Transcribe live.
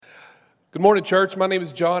Good morning, church. My name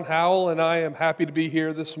is John Howell, and I am happy to be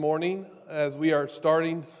here this morning as we are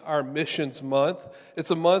starting our missions month.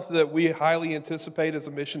 It's a month that we highly anticipate as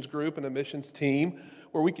a missions group and a missions team,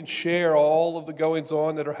 where we can share all of the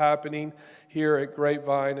goings-on that are happening here at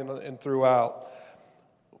Grapevine and throughout.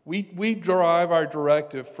 We derive our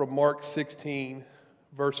directive from Mark 16,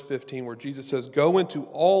 verse 15, where Jesus says, "Go into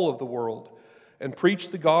all of the world and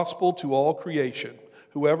preach the gospel to all creation.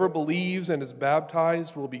 Whoever believes and is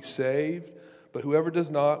baptized will be saved, but whoever does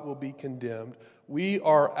not will be condemned." We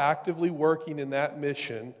are actively working in that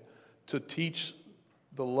mission to teach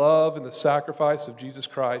the love and the sacrifice of Jesus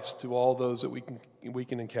Christ to all those that we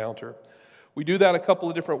can encounter. We do that a couple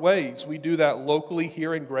of different ways. We do that locally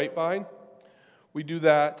here in Grapevine. We do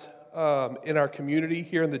that in our community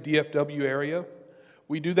here in the DFW area.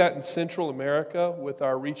 We do that in Central America with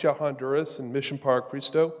our Reach Out Honduras and Mission Para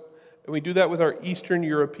Cristo. And we do that with our Eastern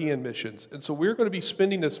European missions. And so we're going to be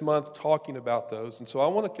spending this month talking about those. And so I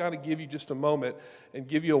want to kind of give you just a moment and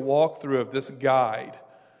give you a walkthrough of this guide.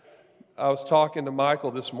 I was talking to Michael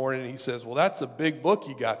this morning, and he says, "Well, that's a big book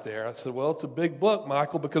you got there." I said, "Well, it's a big book,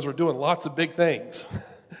 Michael, because we're doing lots of big things."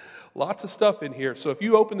 Lots of stuff in here. So if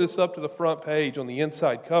you open this up to the front page on the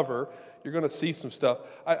inside cover, you're going to see some stuff.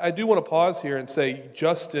 I do want to pause here and say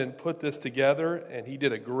Justin put this together, and he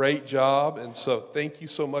did a great job. And so thank you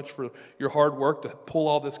so much for your hard work to pull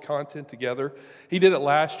all this content together. He did it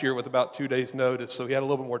last year with about 2 days' notice, so he had a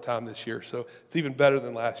little bit more time this year. So it's even better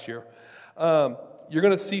than last year. You're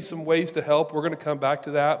going to see some ways to help. We're going to come back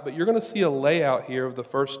to that. But you're going to see a layout here of the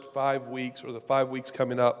first 5 weeks or the 5 weeks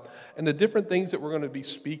coming up and the different things that we're going to be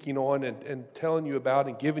speaking on and telling you about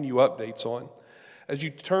and giving you updates on. As you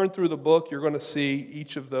turn through the book, you're going to see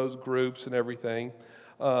each of those groups and everything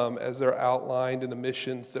as they're outlined in the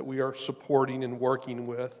missions that we are supporting and working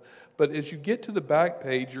with. But as you get to the back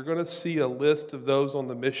page, you're going to see a list of those on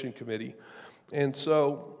the mission committee. And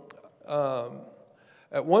so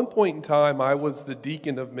at one point in time, I was the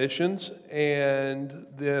deacon of missions, and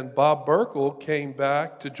then Bob Burkle came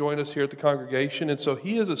back to join us here at the congregation, and so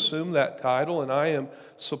he has assumed that title, and I am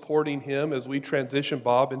supporting him as we transition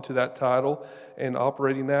Bob into that title and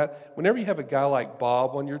operating that. Whenever you have a guy like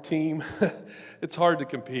Bob on your team, it's hard to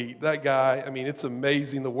compete. That guy, I mean, it's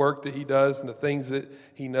amazing the work that he does and the things that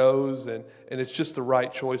he knows, and it's just the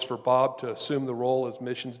right choice for Bob to assume the role as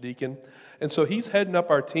missions deacon. And so he's heading up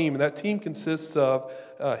our team, and that team consists of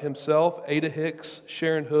himself, Ada Hicks,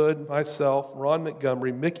 Sharon Hood, myself, Ron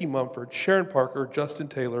Montgomery, Mickey Mumford, Sharon Parker, Justin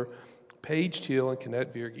Taylor, Paige Teal, and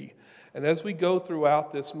Kenneth Virgie. And as we go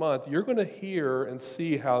throughout this month, you're going to hear and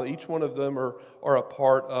see how each one of them are a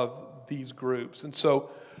part of these groups. And so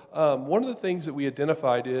one of the things that we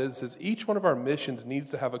identified is each one of our missions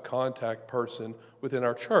needs to have a contact person within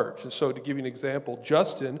our church. And so to give you an example,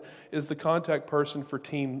 Justin is the contact person for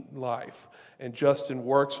Teen Life. And Justin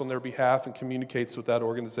works on their behalf and communicates with that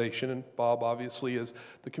organization. And Bob, obviously, is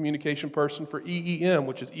the communication person for EEM,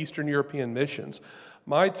 which is Eastern European Missions.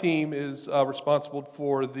 My team is responsible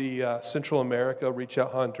for the Central America, Reach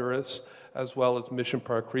Out Honduras, as well as Mission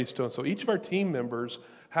Para Cristo. And so each of our team members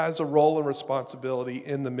has a role and responsibility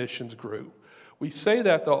in the missions group. We say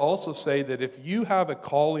that to also say that if you have a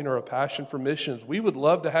calling or a passion for missions, we would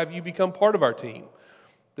love to have you become part of our team.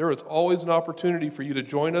 There is always an opportunity for you to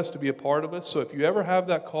join us, to be a part of us. So if you ever have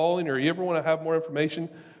that calling or you ever want to have more information,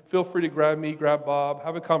 feel free to grab me, grab Bob,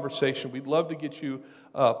 have a conversation. We'd love to get you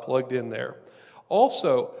plugged in there.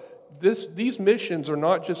 Also, these missions are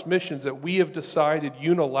not just missions that we have decided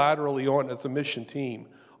unilaterally on as a mission team.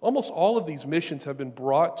 Almost all of these missions have been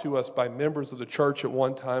brought to us by members of the church at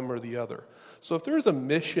one time or the other. So if there's a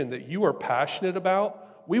mission that you are passionate about,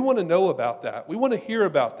 we want to know about that. We want to hear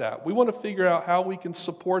about that. We want to figure out how we can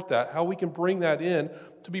support that, how we can bring that in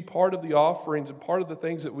to be part of the offerings and part of the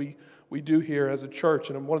things that we do here as a church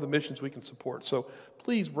and one of the missions we can support. So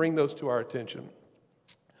please bring those to our attention.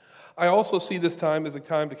 I also see this time as a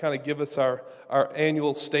time to kind of give us our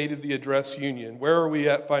annual State of the Address Union. Where are we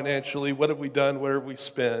at financially? What have we done? Where have we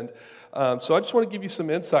spent? So I just want to give you some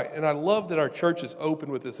insight. And I love that our church is open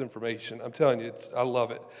with this information. I'm telling you, I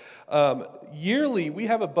love it. Yearly, we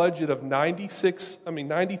have a budget of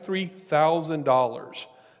 $93,000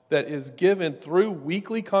 that is given through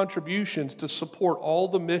weekly contributions to support all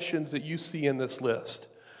the missions that you see in this list.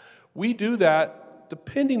 We do that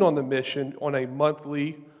depending on the mission on a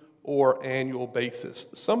monthly or annual basis.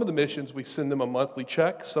 Some of the missions, we send them a monthly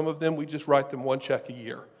check. Some of them, we just write them one check a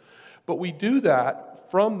year. But we do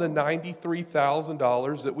that from the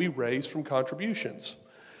 $93,000 that we raise from contributions.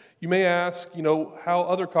 You may ask, how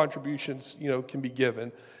other contributions, can be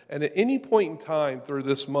given. And at any point in time through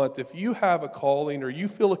this month, if you have a calling or you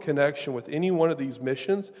feel a connection with any one of these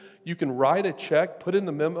missions, you can write a check, put in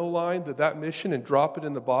the memo line that mission, and drop it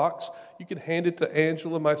in the box. You can hand it to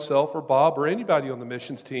Angela, myself, or Bob, or anybody on the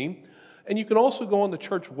missions team. And you can also go on the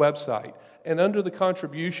church website. And under the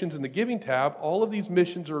contributions and the giving tab, all of these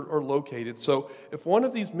missions are located. So if one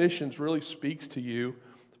of these missions really speaks to you,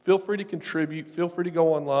 feel free to contribute. Feel free to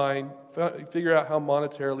go online, figure out how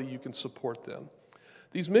monetarily you can support them.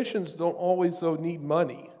 These missions don't always, though, need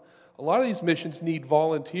money. A lot of these missions need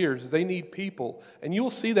volunteers. They need people. And you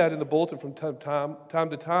will see that in the bulletin from time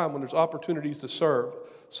to time when there's opportunities to serve.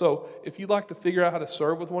 So if you'd like to figure out how to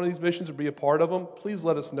serve with one of these missions or be a part of them, please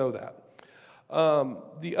let us know that.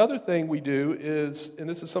 The other thing we do is, and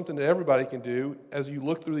this is something that everybody can do, as you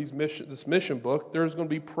look through this mission book, there's going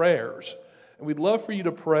to be prayers. And we'd love for you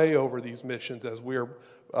to pray over these missions as we're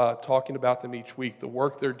talking about them each week, the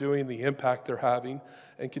work they're doing, the impact they're having,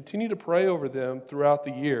 and continue to pray over them throughout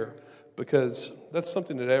the year, because that's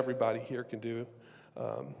something that everybody here can do.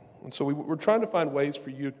 And so we're trying to find ways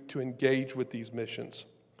for you to engage with these missions.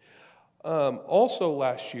 Also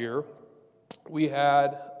last year, we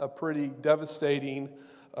had a pretty devastating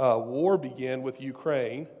war begin with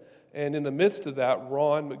Ukraine, and in the midst of that,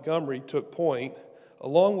 Ron Montgomery took point,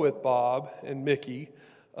 along with Bob and Mickey,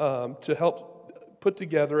 to help put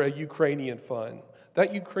together a Ukrainian fund.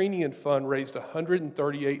 That Ukrainian fund raised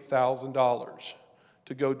 $138,000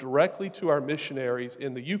 to go directly to our missionaries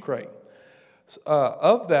in the Ukraine.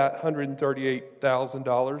 Of that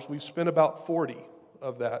 $138,000, we've spent about $40,000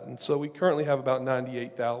 of that, and so we currently have about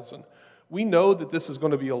 $98,000. We know that this is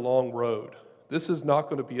going to be a long road. This is not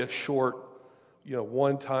going to be a short,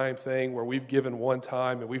 one-time thing where we've given one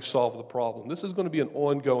time and we've solved the problem. This is going to be an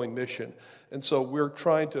ongoing mission. And so we're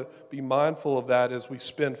trying to be mindful of that as we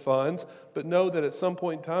spend funds, but know that at some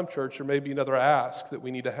point in time, church, there may be another ask that we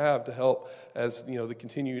need to have to help as, the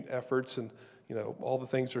continued efforts and, all the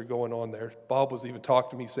things that are going on there. Bob was even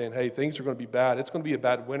talking to me saying, hey, things are going to be bad. It's going to be a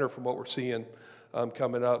bad winter from what we're seeing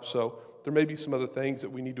coming up. So there may be some other things that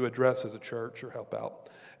we need to address as a church or help out.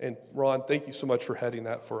 And Ron, thank you so much for heading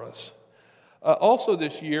that for us. Also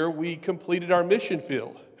this year, we completed our mission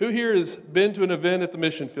field. Who here has been to an event at the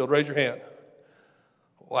mission field? Raise your hand.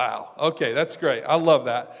 Wow. Okay, that's great. I love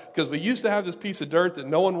that, because we used to have this piece of dirt that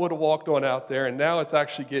no one would have walked on out there, and now it's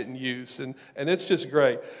actually getting used, and it's just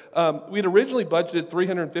great. We had originally budgeted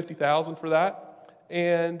 $350,000 for that,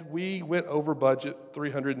 and we went over budget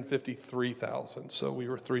 $353,000. So we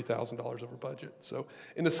were $3,000 over budget. So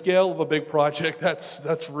in the scale of a big project,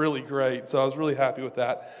 that's really great. So I was really happy with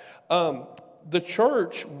that. The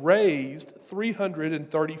church raised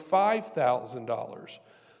 $335,000.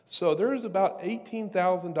 So there is about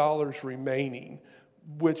 $18,000 remaining,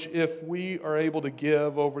 which if we are able to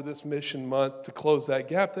give over this mission month to close that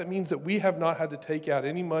gap, that means that we have not had to take out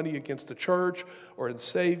any money against the church or in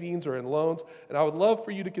savings or in loans. And I would love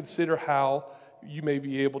for you to consider how you may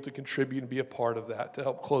be able to contribute and be a part of that to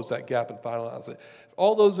help close that gap and finalize it.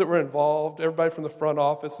 All those that were involved, everybody from the front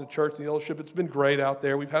office, the church, and the eldership, it's been great out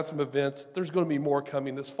there. We've had some events. There's going to be more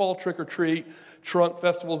coming. This fall trick-or-treat, trunk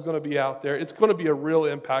festival is going to be out there. It's going to be a real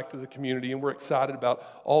impact to the community, and we're excited about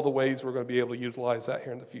all the ways we're going to be able to utilize that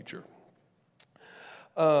here in the future.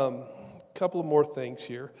 Couple of more things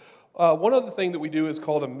here. One other thing that we do is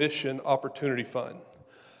called a Mission Opportunity Fund.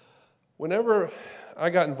 Whenever I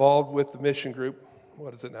got involved with the mission group,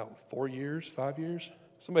 what is it now, 4 years, 5 years?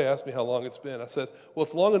 Somebody asked me how long it's been. I said, well,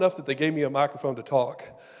 it's long enough that they gave me a microphone to talk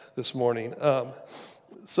this morning.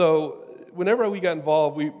 So whenever we got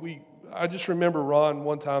involved, I just remember Ron,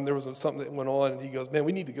 one time there was something that went on, and he goes, man,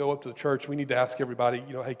 we need to go up to the church. We need to ask everybody,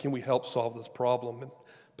 hey, can we help solve this problem and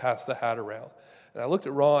pass the hat around? And I looked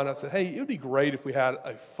at Ron, and I said, hey, it would be great if we had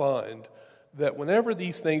a fund that whenever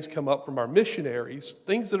these things come up from our missionaries,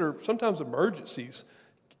 things that are sometimes emergencies.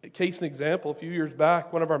 Case in example, a few years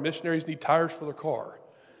back, one of our missionaries need tires for their car.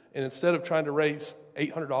 And instead of trying to raise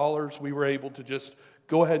 $800, we were able to just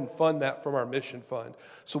go ahead and fund that from our mission fund.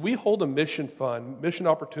 So we hold a mission fund, mission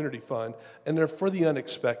opportunity fund, and they're for the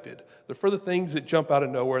unexpected. They're for the things that jump out of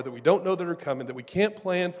nowhere, that we don't know that are coming, that we can't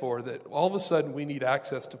plan for, that all of a sudden we need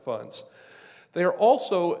access to funds. They are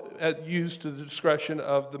also used to the discretion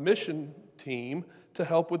of the mission team to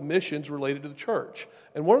help with missions related to the church.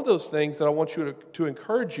 And one of those things that I want you to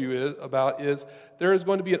encourage you about is there is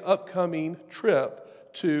going to be an upcoming trip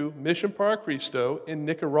to Mission Para Cristo in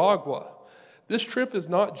Nicaragua. This trip is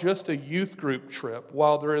not just a youth group trip,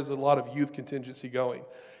 while there is a lot of youth contingency going.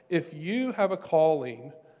 If you have a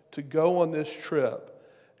calling to go on this trip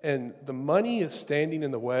and the money is standing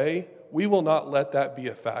in the way, we will not let that be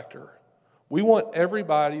a factor. We want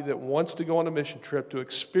everybody that wants to go on a mission trip to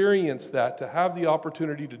experience that, to have the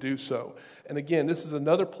opportunity to do so. And again, this is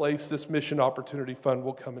another place this Mission Opportunity Fund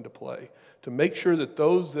will come into play, to make sure that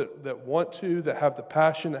those that want to, that have the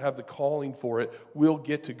passion, that have the calling for it, will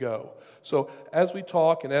get to go. So as we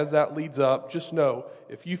talk and as that leads up, just know,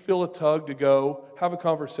 if you feel a tug to go, have a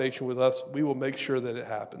conversation with us. We will make sure that it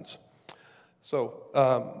happens. So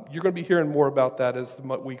you're going to be hearing more about that as the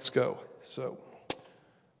weeks go. So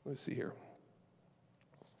let me see here.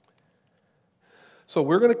 So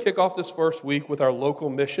we're going to kick off this first week with our local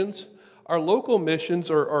missions. Our local missions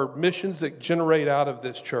are missions that generate out of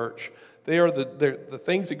this church. They are the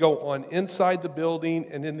things that go on inside the building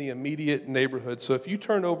and in the immediate neighborhood. So if you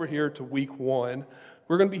turn over here to week 1,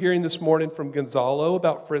 we're going to be hearing this morning from Gonzalo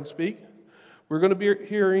about FriendSpeak. We're going to be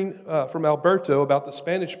hearing from Alberto about the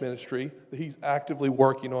Spanish ministry that he's actively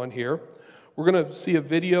working on here. We're going to see a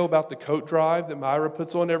video about the coat drive that Myra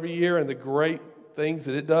puts on every year and the great things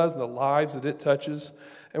that it does and the lives that it touches.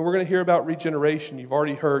 And we're going to hear about regeneration. You've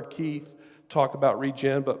already heard Keith talk about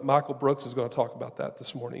regen, but Michael Brooks is going to talk about that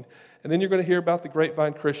this morning. And then you're going to hear about the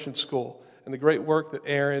Grapevine Christian School and the great work that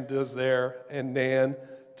Aaron does there and Nan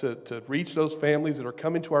to reach those families that are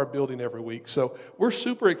coming to our building every week. So we're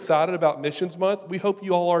super excited about Missions Month. We hope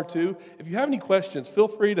you all are too. If you have any questions, feel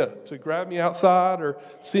free to grab me outside or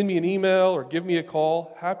send me an email or give me a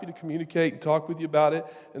call. Happy to communicate and talk with you about it.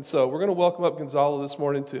 And so we're going to welcome up Gonzalo this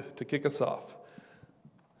morning to kick us off.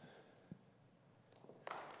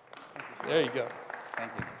 There you go.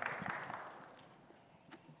 Thank you.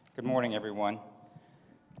 Good morning, everyone.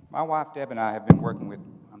 My wife, Deb, and I have been working with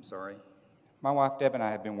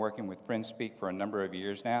FriendSpeak for a number of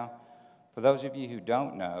years now. For those of you who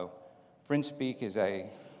don't know, FriendSpeak is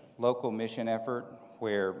a local mission effort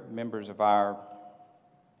where members of our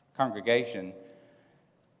congregation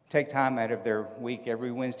take time out of their week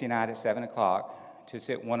every Wednesday night at 7 o'clock to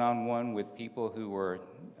sit one-on-one with people who are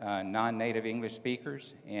non-native English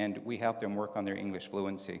speakers, and we help them work on their English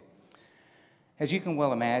fluency. As you can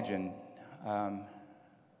well imagine,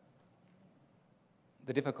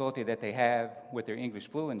 the difficulty that they have with their English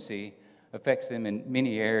fluency affects them in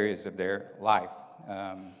many areas of their life.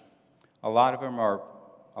 A lot of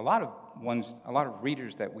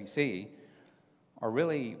readers that we see are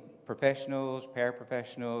really professionals,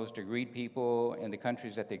 paraprofessionals, degreed people in the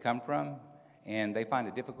countries that they come from, and they find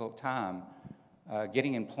a difficult time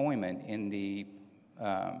getting employment in the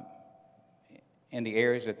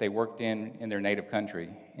areas that they worked in their native country.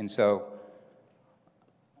 And so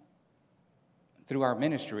through our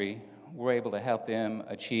ministry, we're able to help them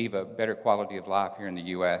achieve a better quality of life here in the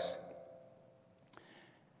U.S.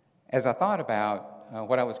 As I thought about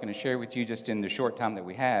what I was going to share with you just in the short time that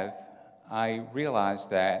we have, I realized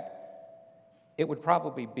that it would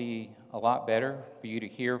probably be a lot better for you to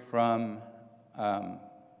hear from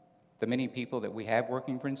the many people that we have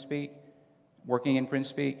working in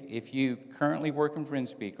FriendSpeak. If you currently work in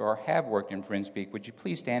FriendSpeak or have worked in FriendSpeak, would you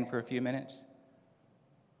please stand for a few minutes?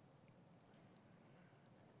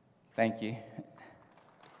 Thank you.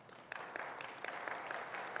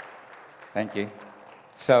 Thank you.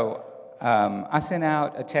 So I sent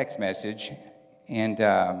out a text message, and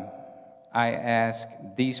I asked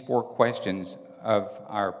these 4 questions of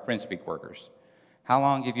our FriendSpeak workers. How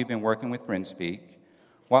long have you been working with FriendSpeak?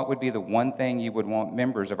 What would be the one thing you would want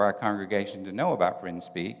members of our congregation to know about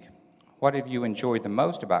FriendSpeak? What have you enjoyed the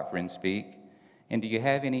most about FriendSpeak? And do you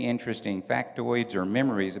have any interesting factoids or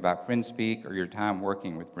memories about FriendSpeak or your time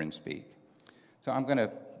working with FriendSpeak? So I'm going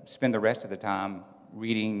to spend the rest of the time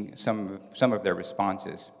reading some of their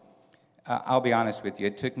responses. I'll be honest with you,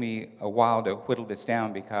 it took me a while to whittle this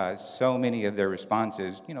down because so many of their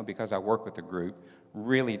responses, because I work with the group,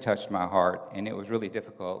 really touched my heart, and it was really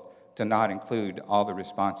difficult to not include all the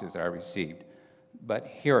responses that I received. But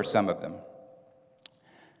here are some of them.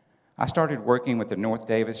 I started working with the North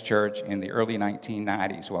Davis Church in the early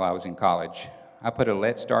 1990s while I was in college. I put a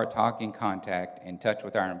Let's Start Talking contact in touch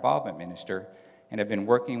with our involvement minister and have been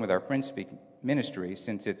working with our FriendSpeak ministry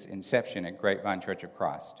since its inception at Grapevine Church of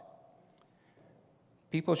Christ.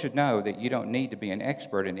 People should know that you don't need to be an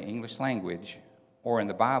expert in the English language or in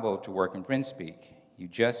the Bible to work in FriendSpeak. You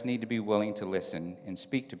just need to be willing to listen and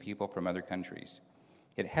speak to people from other countries.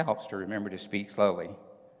 It helps to remember to speak slowly.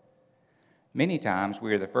 Many times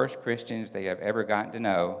we are the first Christians they have ever gotten to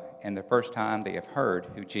know and the first time they have heard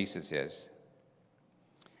who Jesus is.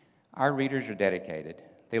 Our readers are dedicated.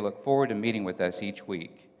 They look forward to meeting with us each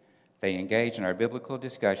week. They engage in our biblical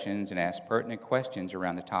discussions and ask pertinent questions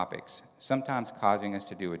around the topics, sometimes causing us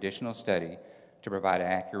to do additional study to provide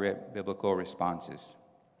accurate biblical responses.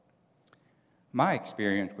 My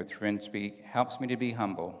experience with FriendSpeak helps me to be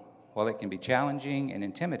humble. While it can be challenging and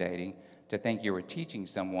intimidating to think you are teaching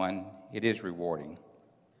someone, it is rewarding.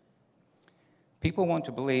 People want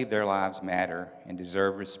to believe their lives matter and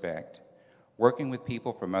deserve respect. Working with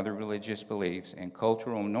people from other religious beliefs and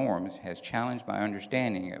cultural norms has challenged my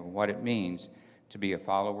understanding of what it means to be a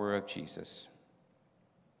follower of Jesus.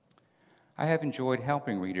 I have enjoyed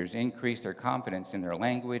helping readers increase their confidence in their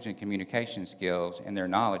language and communication skills and their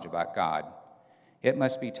knowledge about God. It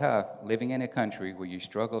must be tough living in a country where you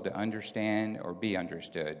struggle to understand or be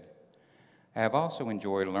understood. I have also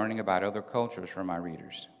enjoyed learning about other cultures from my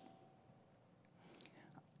readers.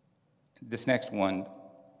 This next one,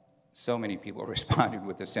 so many people responded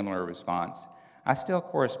with a similar response. I still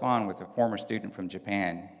correspond with a former student from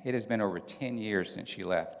Japan. It has been over 10 years since she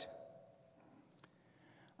left.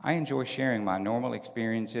 I enjoy sharing my normal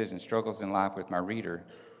experiences and struggles in life with my reader,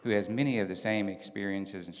 who has many of the same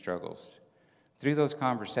experiences and struggles. Through those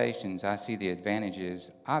conversations, I see the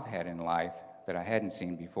advantages I've had in life that I hadn't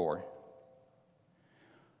seen before.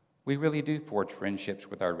 We really do forge friendships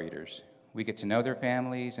with our readers. We get to know their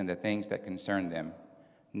families and the things that concern them.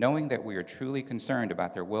 Knowing that we are truly concerned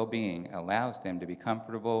about their well-being allows them to be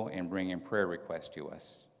comfortable in bringing prayer requests to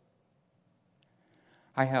us.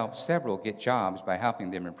 I helped several get jobs by helping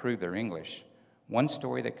them improve their English. One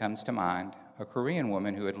story that comes to mind, a Korean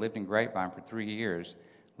woman who had lived in Grapevine for 3 years,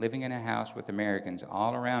 living in a house with Americans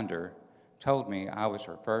all around her, told me I was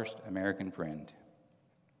her first American friend.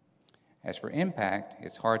 As for impact,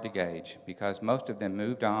 it's hard to gauge because most of them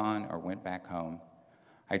moved on or went back home.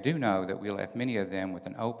 I do know that we left many of them with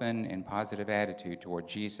an open and positive attitude toward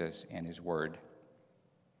Jesus and His Word.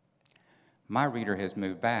 My reader has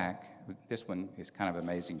moved back. This one is kind of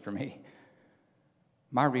amazing for me.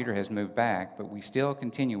 My reader has moved back, but we still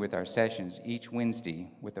continue with our sessions each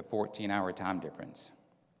Wednesday with a 14-hour time difference.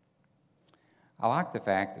 I like the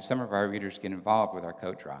fact that some of our readers get involved with our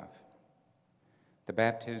coat drive. The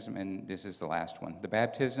baptism, and this is the last one, the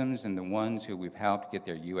baptisms and the ones who we've helped get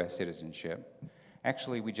their U.S. citizenship.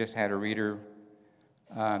 Actually, we just had a reader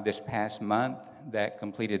this past month that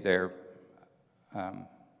completed their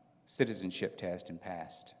citizenship test and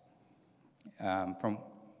passed.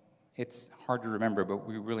 It's hard to remember, but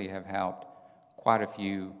we really have helped quite a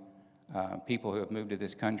few people who have moved to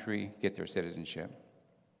this country get their citizenship.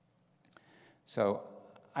 So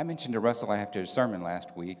I mentioned to Russell after his sermon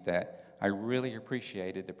last week that I really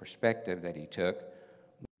appreciated the perspective that he took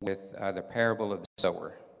with the parable of the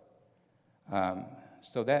sower.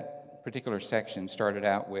 So that particular section started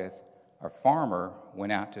out with a farmer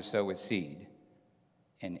went out to sow his seed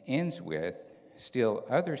and ends with still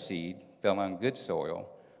other seed fell on good soil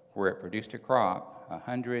where it produced a crop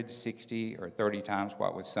 100, 60, or 30 times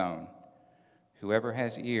what was sown. Whoever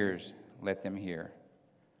has ears, let them hear.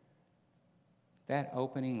 That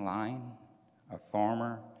opening line, a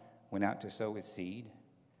farmer went out to sow his seed,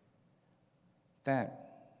 that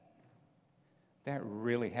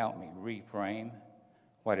really helped me reframe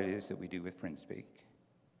what it is that we do with FriendSpeak.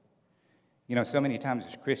 You know, so many times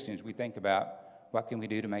as Christians, we think about what can we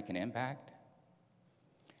do to make an impact?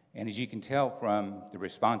 And as you can tell from the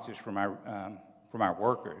responses from our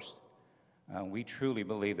workers, we truly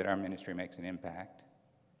believe that our ministry makes an impact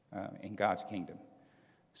in God's kingdom.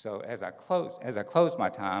 So as I close my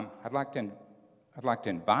time, I'd like to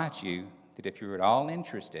invite you that if you're at all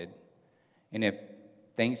interested, and if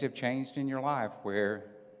things have changed in your life where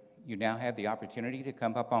you now have the opportunity to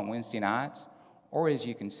come up on Wednesday nights, or as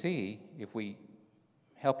you can see, if we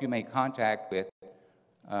help you make contact with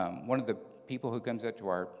one of the people who comes up to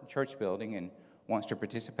our church building and wants to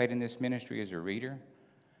participate in this ministry as a reader,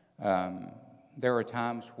 there are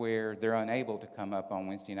times where they're unable to come up on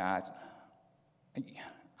Wednesday nights.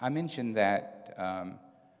 I mentioned that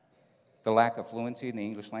the lack of fluency in the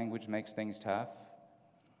English language makes things tough.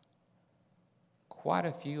 Quite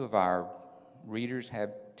a few of our readers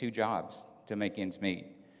have 2 jobs to make ends meet,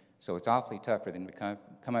 so it's awfully tough for them to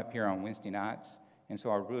come up here on Wednesday nights, and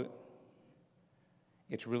so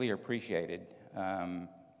it's really appreciated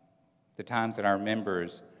the times that our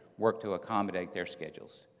members work to accommodate their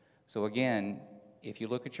schedules. So again, if you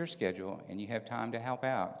look at your schedule and you have time to help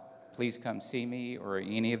out, please come see me or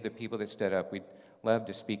any of the people that stood up. We'd love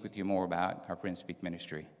to speak with you more about our FriendSpeak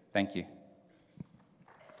ministry. Thank you.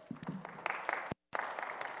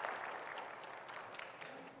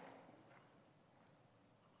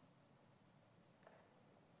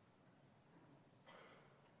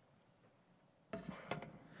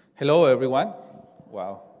 Hello, everyone.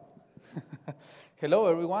 Wow. Hello,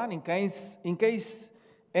 everyone. In case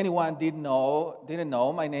anyone didn't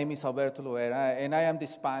know, my name is Alberto Loera, and I am the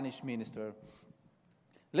Spanish minister.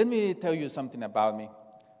 Let me tell you something about me.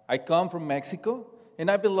 I come from Mexico, and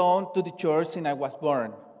I belong to the church since I was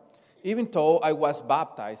born, even though I was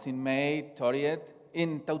baptized in May 30th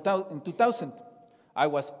in 2000. I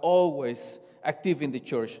was always active in the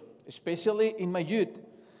church, especially in my youth,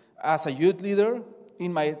 as a youth leader,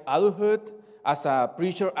 in my adulthood, as a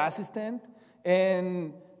preacher assistant,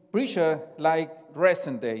 and preacher like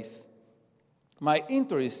recent days. My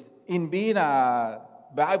interest in being a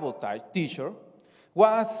Bible teacher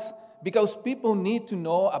was because people need to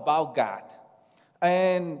know about God.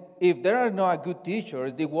 And if there are no good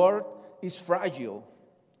teachers, the world is fragile.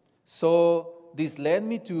 So this led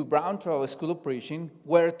me to Brown Trail School of Preaching,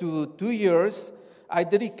 where to 2 years I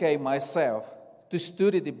dedicate myself to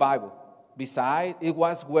study the Bible. Besides, it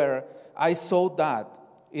was where I saw that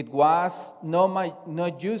it was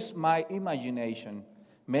not just my imagination.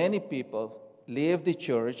 Many people leave the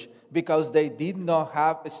church because they did not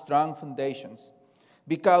have strong foundations,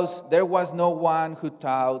 because there was no one who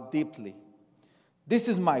taught deeply. This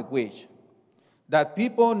is my wish, that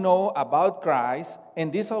people know about Christ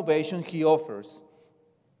and the salvation he offers,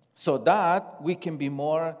 so that we can be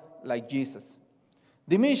more like Jesus.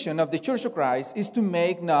 The mission of the Church of Christ is to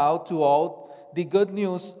make known to all the good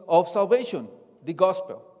news of salvation, the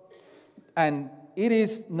gospel. And it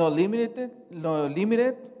is not limited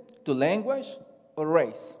to language or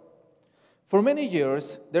race. For many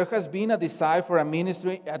years, there has been a desire for a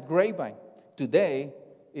ministry at Grapevine. Today,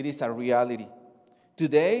 it is a reality.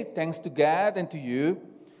 Today, thanks to God and to you,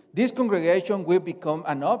 this congregation will become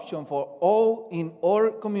an option for all in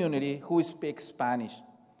our community who speak Spanish.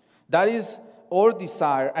 That is our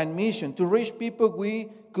desire and mission, to reach people we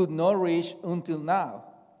could not reach until now.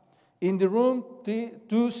 In the room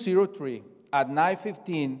 203 at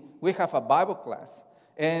 9:15, we have a Bible class.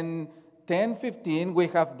 And 10:15, we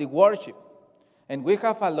have the worship. And we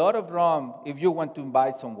have a lot of room if you want to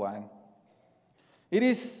invite someone. It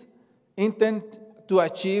is intended to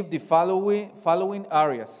achieve the following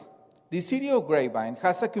areas. The city of Grapevine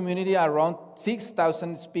has a community around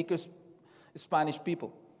 6,000 speakers, Spanish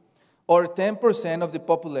people, or 10% of the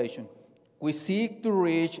population. We seek to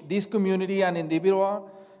reach this community an individual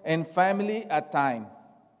and family at a time.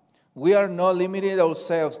 We are not limiting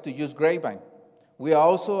ourselves to just Grapevine. We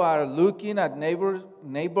also are looking at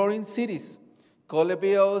neighboring cities,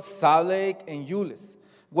 Colleyville, Salt Lake, and Euless,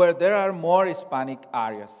 where there are more Hispanic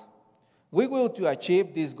areas. We will to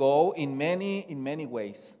achieve this goal in many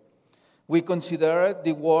ways. We consider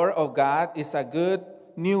the Word of God is a good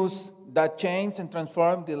news that changes and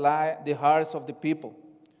transforms the hearts of the people.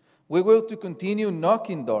 We will to continue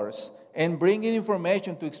knocking doors and bringing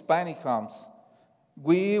information to Hispanic homes.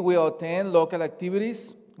 We will attend local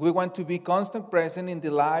activities. We want to be constant present in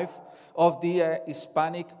the life of the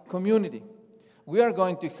Hispanic community. We are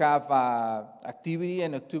going to have an activity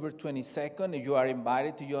on October 22nd, and you are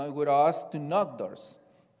invited to join with us to knock doors.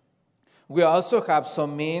 We also have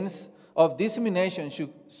some means of dissemination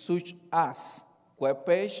such as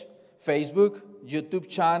webpage, Facebook, YouTube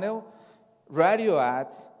channel, radio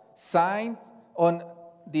ads, signs on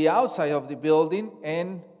the outside of the building,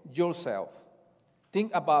 and yourself.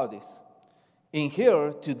 Think about this. In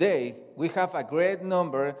here today, we have a great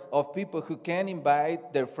number of people who can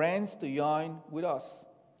invite their friends to join with us.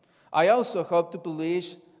 I also hope to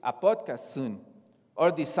publish a podcast soon.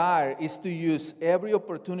 Our desire is to use every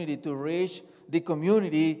opportunity to reach the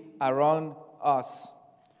community around us.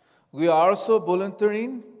 We are also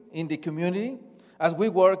volunteering in the community as we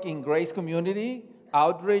work in Grace Community,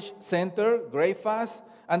 Outreach Center, Great Fast,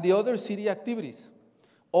 and the other city activities.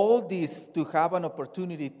 All this to have an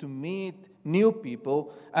opportunity to meet new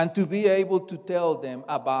people and to be able to tell them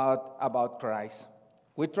about Christ.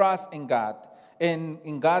 We trust in God and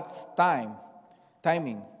in God's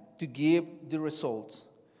timing to give the results.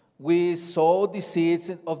 We sow the seeds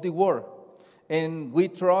of the word, and we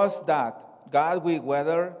trust that God will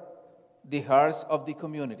weather the hearts of the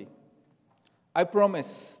community. I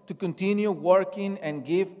promise to continue working and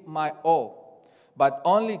give my all, but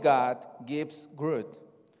only God gives good.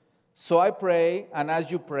 So I pray, and as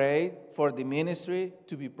you pray, for the ministry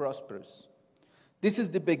to be prosperous. This is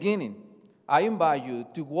the beginning. I invite you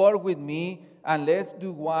to work with me, and let's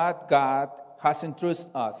do what God has entrusted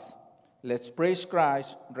us. Let's praise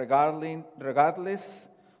Christ regardless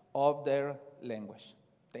of their language.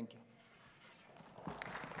 Thank you.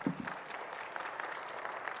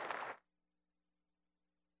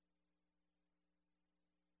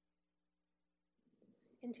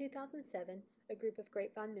 In 2007, a group of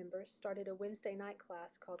Grapevine members started a Wednesday night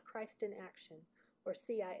class called Christ in Action, or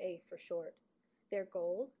CIA for short. Their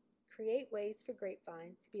goal? Create ways for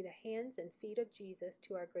Grapevine to be the hands and feet of Jesus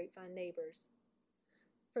to our Grapevine neighbors.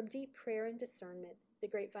 From deep prayer and discernment, the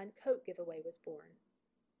Grapevine Coat Giveaway was born.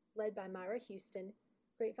 Led by Myra Houston,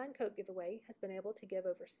 Grapevine Coat Giveaway has been able to give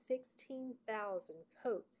over 16,000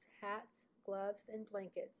 coats, hats, gloves, and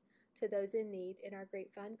blankets to those in need in our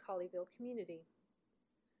Grapevine Colleyville community.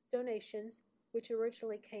 Donations, which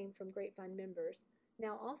originally came from Grapevine members,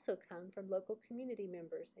 now also come from local community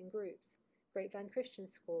members and groups, Grapevine Christian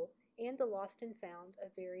School, and the Lost and Found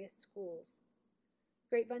of various schools.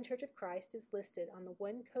 Grapevine Church of Christ is listed on the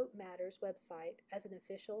One Coat Matters website as an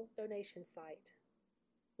official donation site.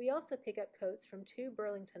 We also pick up coats from 2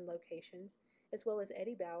 Burlington locations, as well as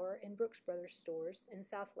Eddie Bauer and Brooks Brothers stores in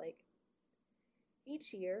Southlake.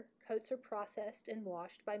 Each year, coats are processed and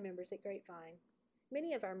washed by members at Grapevine.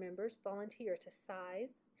 Many of our members volunteer to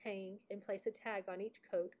size, hang, and place a tag on each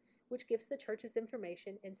coat, which gives the church's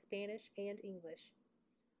information in Spanish and English.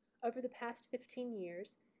 Over the past 15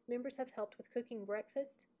 years, members have helped with cooking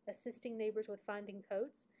breakfast, assisting neighbors with finding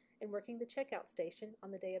coats, and working the checkout station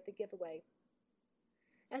on the day of the giveaway.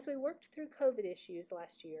 As we worked through COVID issues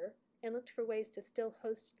last year and looked for ways to still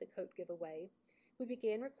host the coat giveaway, we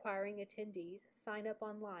began requiring attendees sign up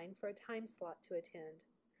online for a time slot to attend.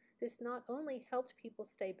 This not only helped people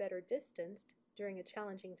stay better distanced during a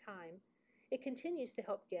challenging time, it continues to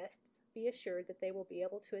help guests be assured that they will be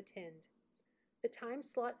able to attend. The time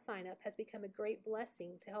slot sign-up has become a great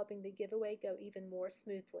blessing to helping the giveaway go even more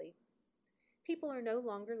smoothly. People are no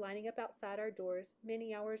longer lining up outside our doors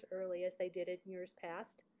many hours early as they did in years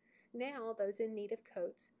past. Now, those in need of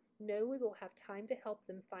coats know we will have time to help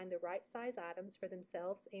them find the right size items for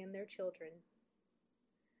themselves and their children.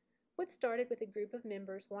 What started with a group of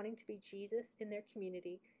members wanting to be Jesus in their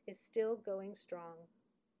community is still going strong.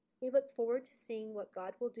 We look forward to seeing what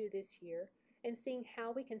God will do this year and seeing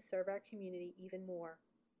how we can serve our community even more.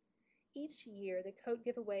 Each year, the coat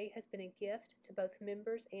giveaway has been a gift to both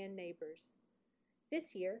members and neighbors.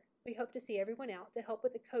 This year, we hope to see everyone out to help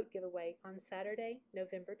with the coat giveaway on Saturday,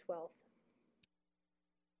 November 12th.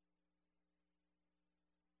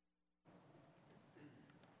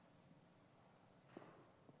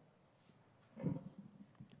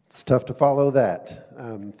 It's tough to follow that.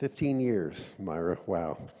 15 years, Myra.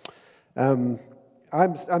 Wow.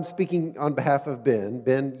 I'm speaking on behalf of Ben.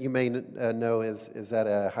 Ben, you may know, is at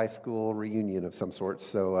a high school reunion of some sort,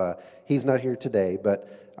 so he's not here today,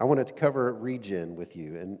 but I wanted to cover Regen with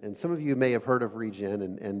you. And some of you may have heard of Regen,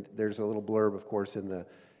 and there's a little blurb, of course, in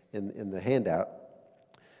the handout,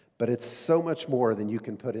 but it's so much more than you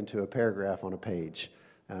can put into a paragraph on a page.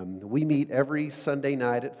 We meet every Sunday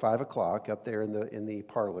night at 5 o'clock up there in the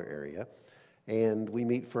parlor area. And we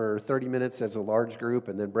meet for 30 minutes as a large group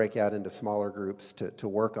and then break out into smaller groups to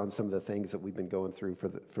work on some of the things that we've been going through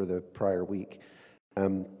for the prior week.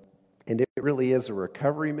 And it really is a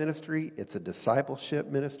recovery ministry. It's a discipleship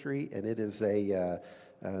ministry, and it is a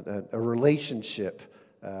relationship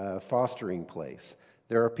fostering place.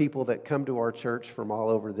 There are people that come to our church from all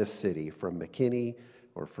over this city, from McKinney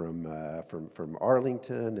or from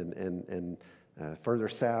Arlington and further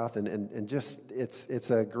south, and just it's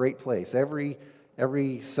a great place.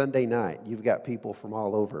 Every Sunday night, you've got people from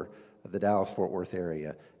all over the Dallas-Fort Worth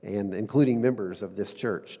area, and including members of this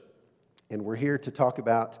church. And we're here to talk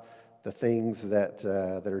about the things that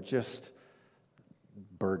are just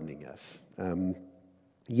burdening us.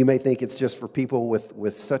 You may think it's just for people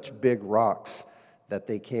with such big rocks that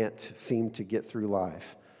they can't seem to get through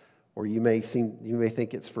life. Or you may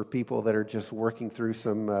think it's for people that are just working through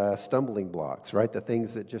some stumbling blocks, right? The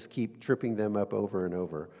things that just keep tripping them up over and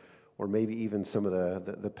over. Or maybe even some of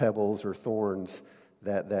the pebbles or thorns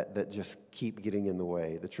that just keep getting in the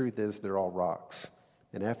way. The truth is they're all rocks.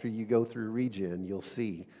 And after you go through Regen, you'll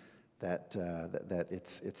see that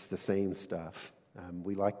it's the same stuff.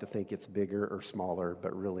 We like to think it's bigger or smaller,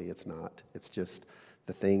 but really it's not. It's just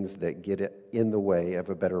the things that get it in the way of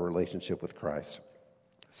a better relationship with Christ.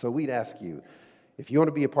 So we'd ask you, if you want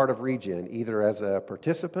to be a part of Regen, either as a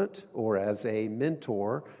participant or as a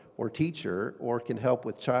mentor or teacher, or can help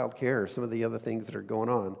with child care or some of the other things that are going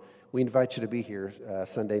on, we invite you to be here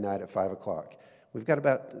Sunday night at 5 o'clock. We've got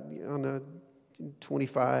about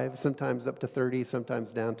 25, sometimes up to 30,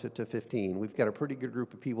 sometimes down to 15. We've got a pretty good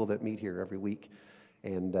group of people that meet here every week,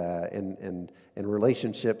 and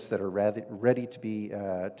relationships that are ready to be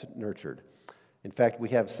nurtured. In fact, we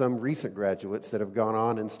have some recent graduates that have gone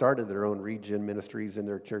on and started their own Regen ministries in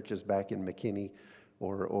their churches back in McKinney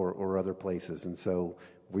or other places. And so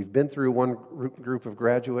we've been through one group of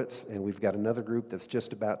graduates, and we've got another group that's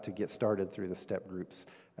just about to get started through the step groups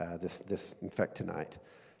in fact, tonight.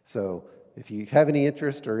 So if you have any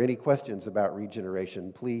interest or any questions about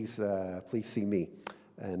regeneration, please see me.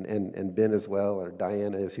 and Ben as well, or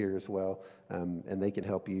Diana is here as well, and they can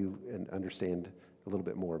help you and understand a little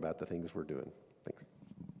bit more about the things we're doing. Thanks.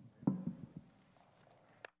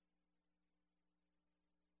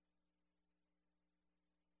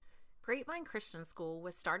 Grapevine Christian School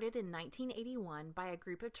was started in 1981 by a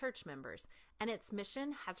group of church members, and its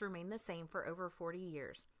mission has remained the same for over 40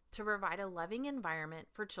 years, to provide a loving environment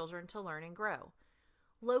for children to learn and grow.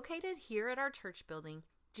 Located here at our church building,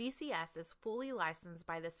 GCS is fully licensed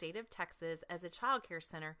by the state of Texas as a child care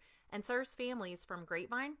center and serves families from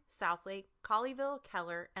Grapevine, Southlake, Colleyville,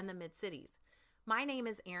 Keller, and the Mid-Cities. My name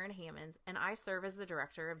is Erin Hammonds, and I serve as the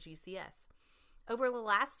director of GCS. Over the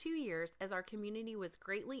last 2 years, as our community was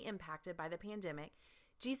greatly impacted by the pandemic,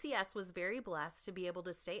 GCS was very blessed to be able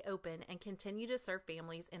to stay open and continue to serve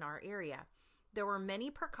families in our area. There were many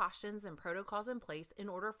precautions and protocols in place in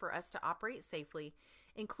order for us to operate safely,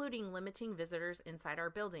 including limiting visitors inside our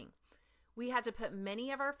building. We had to put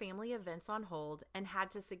many of our family events on hold and had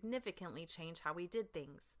to significantly change how we did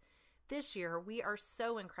things. This year, we are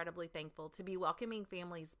so incredibly thankful to be welcoming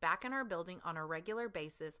families back in our building on a regular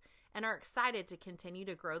basis and are excited to continue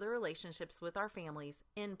to grow the relationships with our families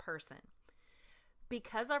in person.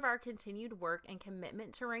 Because of our continued work and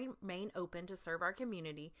commitment to remain open to serve our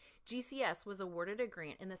community, GCS was awarded a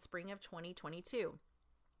grant in the spring of 2022.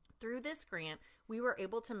 Through this grant, we were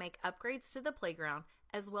able to make upgrades to the playground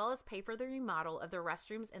as well as pay for the remodel of the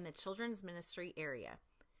restrooms in the children's ministry area.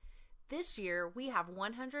 This year, we have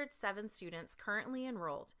 107 students currently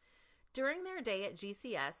enrolled. During their day at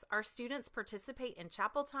GCS, our students participate in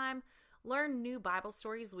chapel time, learn new Bible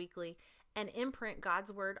stories weekly, and imprint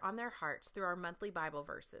God's Word on their hearts through our monthly Bible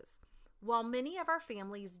verses. While many of our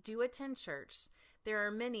families do attend church, there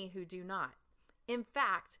are many who do not. In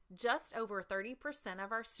fact, just over 30%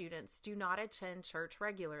 of our students do not attend church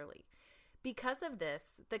regularly. Because of this,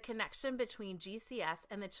 the connection between GCS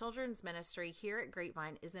and the children's ministry here at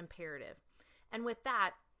Grapevine is imperative. And with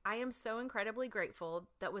that, I am so incredibly grateful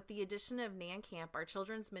that with the addition of Nan Camp, our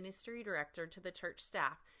children's ministry director, to the church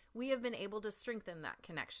staff, we have been able to strengthen that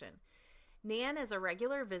connection. Nan is a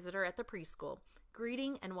regular visitor at the preschool,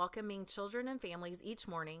 greeting and welcoming children and families each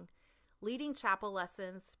morning, leading chapel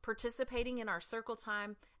lessons, participating in our circle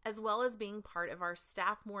time, as well as being part of our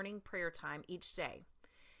staff morning prayer time each day.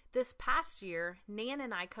 This past year, Nan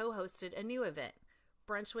and I co-hosted a new event,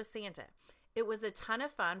 Brunch with Santa. It was a ton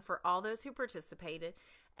of fun for all those who participated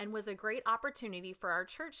and was a great opportunity for our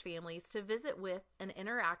church families to visit with and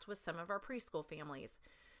interact with some of our preschool families.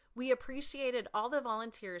 We appreciated all the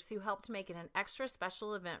volunteers who helped make it an extra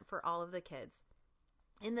special event for all of the kids.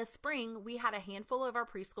 In the spring, we had a handful of our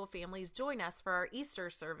preschool families join us for our Easter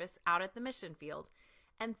service out at the mission field,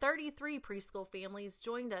 and 33 preschool families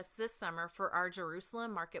joined us this summer for our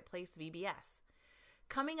Jerusalem Marketplace VBS.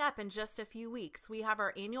 Coming up in just a few weeks, we have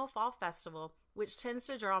our annual Fall Festival, which tends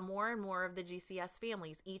to draw more and more of the GCS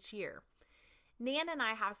families each year. Nan and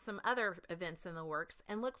I have some other events in the works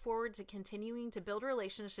and look forward to continuing to build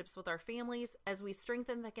relationships with our families as we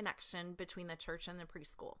strengthen the connection between the church and the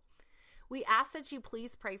preschool. We ask that you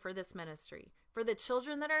please pray for this ministry, for the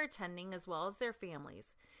children that are attending as well as their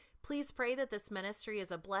families. Please pray that this ministry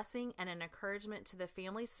is a blessing and an encouragement to the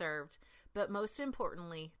families served, but most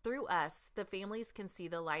importantly, through us, the families can see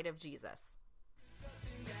the light of Jesus.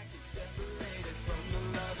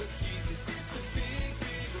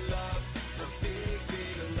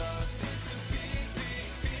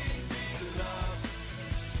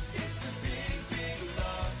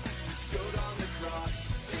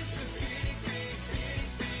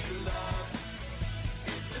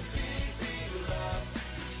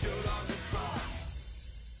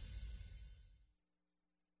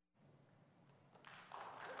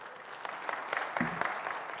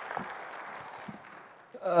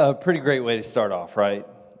 A pretty great way to start off, right?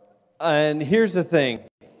 And here's the thing,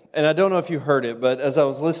 and I don't know if you heard it, but as I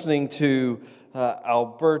was listening to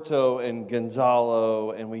Alberto and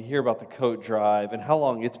Gonzalo, and we hear about the coat drive and how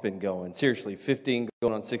long it's been going, seriously, 15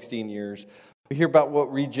 going on 16 years. We hear about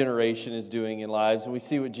what regeneration is doing in lives, and we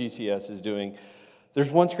see what GCS is doing.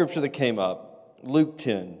 There's one scripture that came up, Luke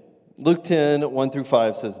 10. Luke 10, 1 through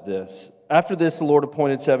 5 says this: After this, the Lord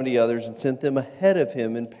appointed 70 others and sent them ahead of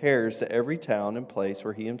him in pairs to every town and place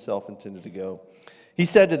where he himself intended to go. He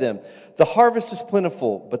said to them, The harvest is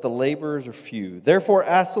plentiful, but the laborers are few. Therefore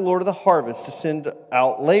ask the Lord of the harvest to send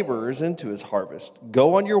out laborers into his harvest.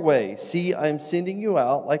 Go on your way. See, I am sending you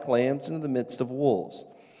out like lambs into the midst of wolves.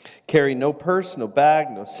 Carry no purse, no bag,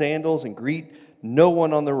 no sandals, and greet no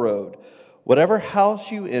one on the road. Whatever house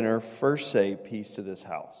you enter, first say, Peace to this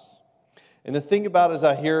house. And the thing about as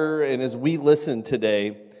I hear and as we listen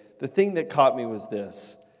today, the thing that caught me was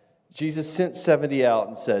this. Jesus sent 70 out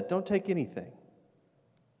and said, don't take anything.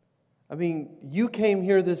 I mean, you came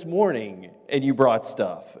here this morning and you brought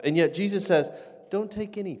stuff. And yet Jesus says, don't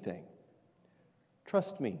take anything.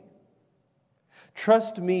 Trust me.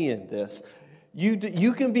 Trust me in this. You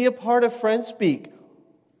can be a part of FriendSpeak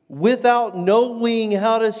without knowing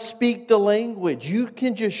how to speak the language. You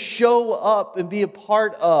can just show up and be a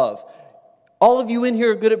part of. All of you in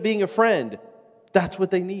here are good at being a friend. That's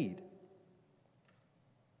what they need.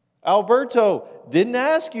 Alberto didn't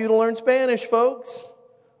ask you to learn Spanish, folks.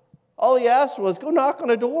 All he asked was, go knock on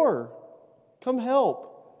a door. Come help.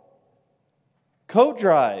 Coat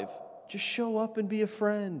drive. Just show up and be a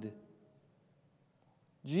friend.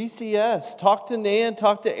 GCS, talk to Nan,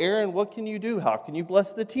 talk to Aaron. What can you do? How can you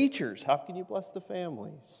bless the teachers? How can you bless the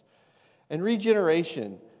families? And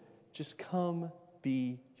Regeneration, just come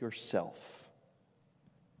be yourself.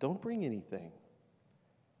 Don't bring anything.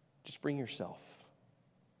 Just bring yourself.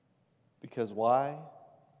 Because why?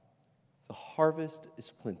 The harvest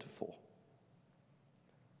is plentiful,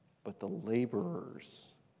 but the laborers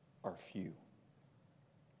are few.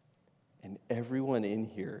 And everyone in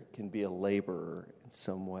here can be a laborer in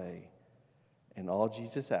some way. And all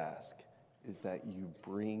Jesus asks is that you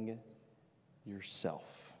bring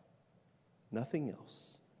yourself. Nothing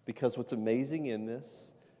else. Because what's amazing in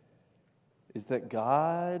this is that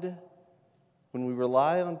God, when we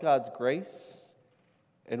rely on God's grace,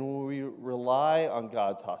 and when we rely on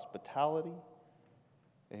God's hospitality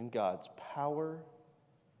and God's power,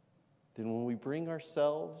 then when we bring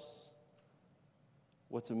ourselves,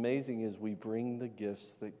 what's amazing is we bring the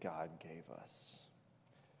gifts that God gave us.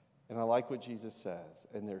 And I like what Jesus says,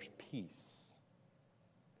 and there's peace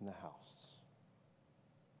in the house.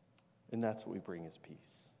 And that's what we bring is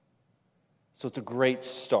peace. So it's a great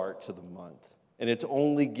start to the month. And it's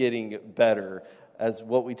only getting better as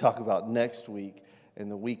what we talk about next week and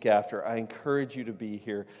the week after. I encourage you to be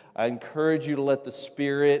here. I encourage you to let the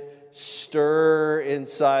Spirit stir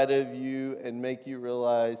inside of you and make you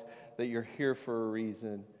realize that you're here for a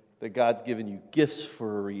reason, that God's given you gifts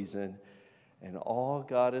for a reason, and all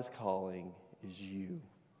God is calling is you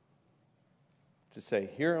to say,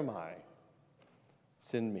 here am I,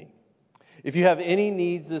 send me. If you have any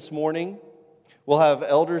needs this morning, we'll have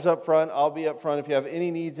elders up front, I'll be up front. If you have any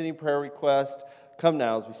needs, any prayer requests, come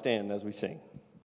now as we stand, as we sing.